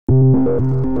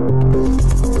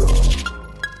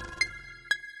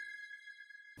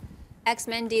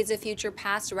X-Men Days of Future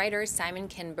Past writer Simon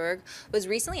Kinberg was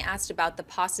recently asked about the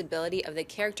possibility of the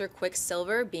character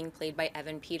Quicksilver, being played by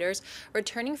Evan Peters,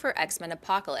 returning for X-Men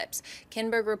Apocalypse.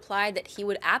 Kinberg replied that he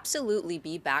would absolutely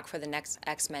be back for the next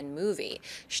X-Men movie.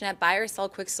 Schnepp, buy or sell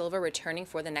Quicksilver returning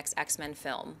for the next X-Men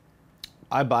film?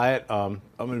 I buy it. I'm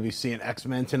going to be seeing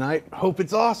X-Men tonight. Hope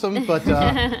it's awesome. But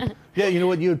yeah, you know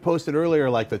what? You had posted earlier,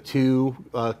 like the two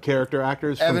character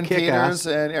actors from Evan Kick-Ass, Peters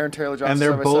and Aaron Taylor-Johnson. and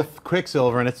they're both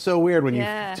Quicksilver. And it's so weird when you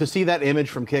to see that image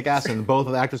from Kick-Ass and both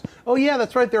of the actors. Oh yeah,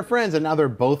 that's right, they're friends, and now they're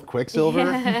both Quicksilver.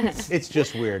 It's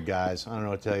just weird, guys. I don't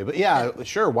know what to tell you, but yeah,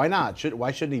 sure, why not?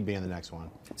 Why shouldn't he be in the next one?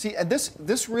 See, and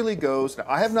this really goes. Now,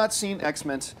 I have not seen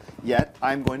X-Men yet.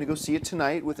 I'm going to go see it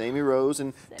tonight with Amy Rose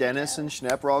and Dennis and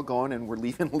Schnepp. We're all going, and we're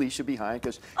leaving Alicia behind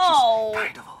because she's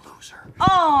kind of a loser.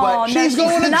 Oh, but no, she's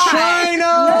going to China.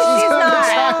 No, she's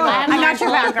not. I'm not your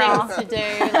bad girl. Things to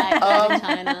do, like go to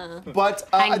China. But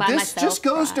this just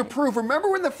goes to prove. Remember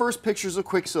when the first pictures of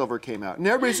Quicksilver came out, and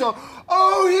everybody saw,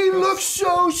 oh, he looks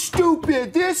so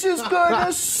stupid. This is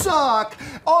gonna suck.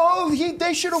 Oh,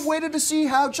 they should have waited to see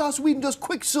how Joss Whedon does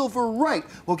Quicksilver right.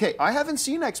 Okay, I haven't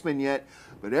seen X-Men yet,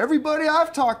 but everybody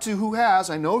I've talked to who has,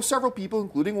 I know several people,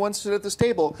 including one sit at this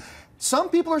table. Some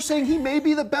people are saying he may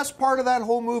be the best part of that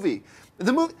whole movie.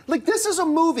 The movie, like this is a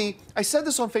movie. I said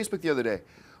this on Facebook the other day.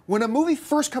 When a movie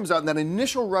first comes out and that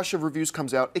initial rush of reviews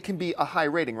comes out, it can be a high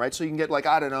rating, right? So you can get like,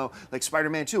 I don't know, like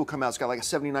Spider-Man 2 will come out, it's got like a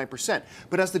 79%.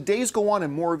 But as the days go on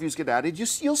and more reviews get added,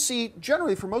 you'll see,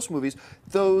 generally for most movies,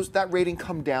 that rating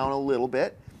come down a little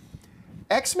bit.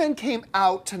 X-Men came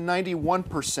out to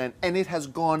 91% and it has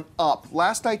gone up.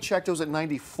 Last I checked, it was at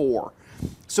 94.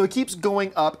 So it keeps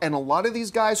going up, and a lot of these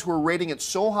guys who are rating it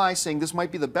so high, saying this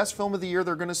might be the best film of the year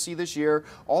they're going to see this year,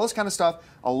 all this kind of stuff,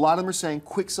 a lot of them are saying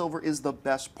Quicksilver is the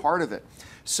best part of it.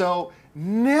 So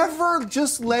never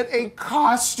just let a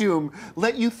costume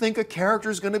let you think a character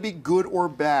is going to be good or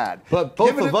bad. But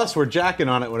both of us were jacking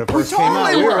on it when it first came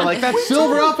out. We were like, that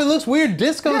silver outfit looks weird,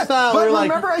 disco style. But we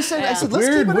remember, like, I said, let's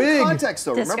keep it in context,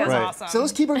 though. Disco's remember? awesome. So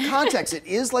let's keep it in context. It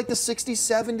is like the 60s,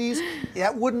 70s.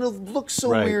 That wouldn't have looked so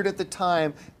weird at the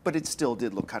time, but it still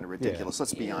did look kind of ridiculous.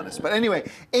 Let's be honest. But anyway,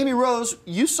 Amy Rose,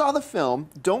 you saw the film.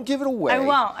 Don't give it away. I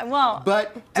won't.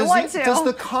 But does does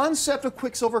the concept of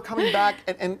Quicksilver coming back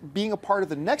and being a part of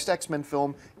the next X-Men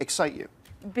film excite you?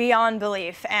 Beyond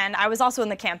belief, and I was also in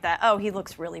the camp that, oh, he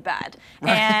looks really bad.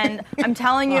 And I'm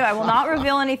telling you, I will not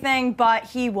reveal anything, but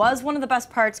he was one of the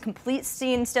best parts, complete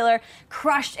scene stealer,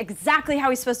 crushed exactly how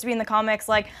he's supposed to be in the comics.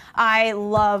 Like, I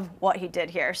love what he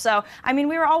did here. So, I mean,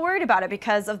 we were all worried about it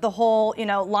because of the whole,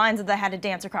 lines that they had to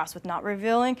dance across with not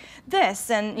revealing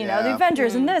this and, the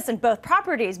Avengers and this and both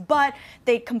properties, but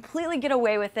they completely get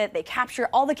away with it. They capture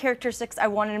all the characteristics I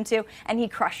wanted him to, and he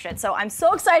crushed it. So I'm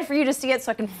so excited for you to see it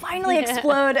so I can finally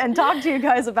explode and talk to you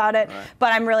guys about it,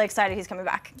 but I'm really excited he's coming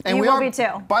back. And you will be too.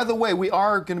 By the way, we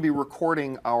are going to be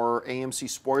recording our AMC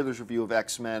spoilers review of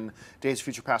X-Men Days of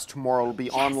Future Past tomorrow. It'll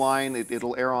be online.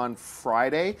 It'll air on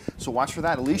Friday, so watch for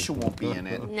that. Alicia won't be in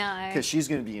it. No. Because she's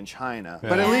going to be in China.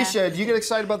 But Alicia, do you get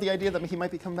excited about the idea that he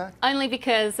might be coming back? Only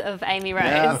because of Amy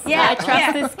Rose. Yeah. I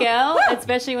trust this girl,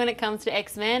 especially when it comes to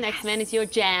X-Men. X-Men is your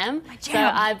jam. So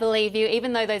I believe you,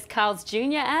 even though those Carl's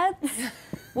Jr. ads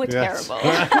were terrible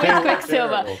with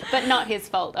Quicksilver, but not his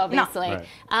fault, obviously. No. Right.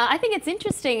 I think it's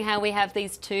interesting how we have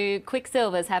these two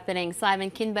Quicksilvers happening. Simon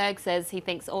Kinberg says he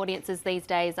thinks audiences these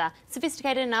days are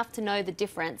sophisticated enough to know the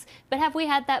difference. But have we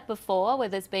had that before, where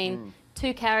there's been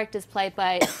two characters played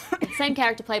by, the same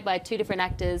character played by two different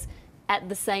actors at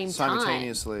the same time?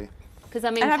 Simultaneously. Because, I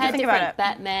mean, we've had different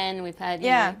Batman, we've had,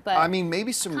 but I mean,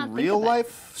 maybe some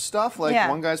real-life stuff, like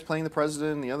one guy's playing the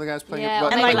president and the other guy's playing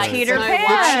and like Peter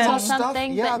Pan or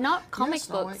something, but not comic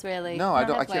books, really. No,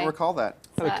 I can't recall that.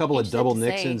 Had a couple of double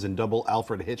Nixons and double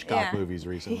Alfred Hitchcock movies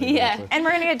recently. Yeah, and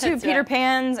we're going to get two Peter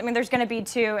Pans. I mean, there's going to be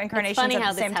two incarnations at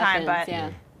the same time, but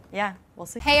yeah, we'll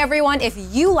see. Hey everyone, if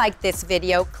you liked this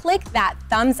video, click that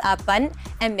thumbs up button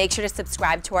and make sure to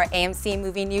subscribe to our AMC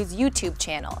Movie News YouTube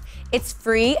channel. It's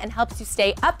free and helps you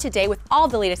stay up to date with all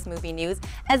the latest movie news,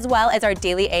 as well as our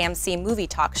daily AMC movie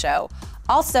talk show.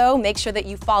 Also, make sure that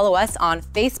you follow us on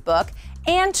Facebook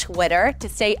and Twitter to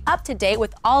stay up to date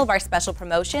with all of our special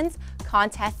promotions,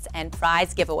 contests, and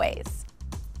prize giveaways.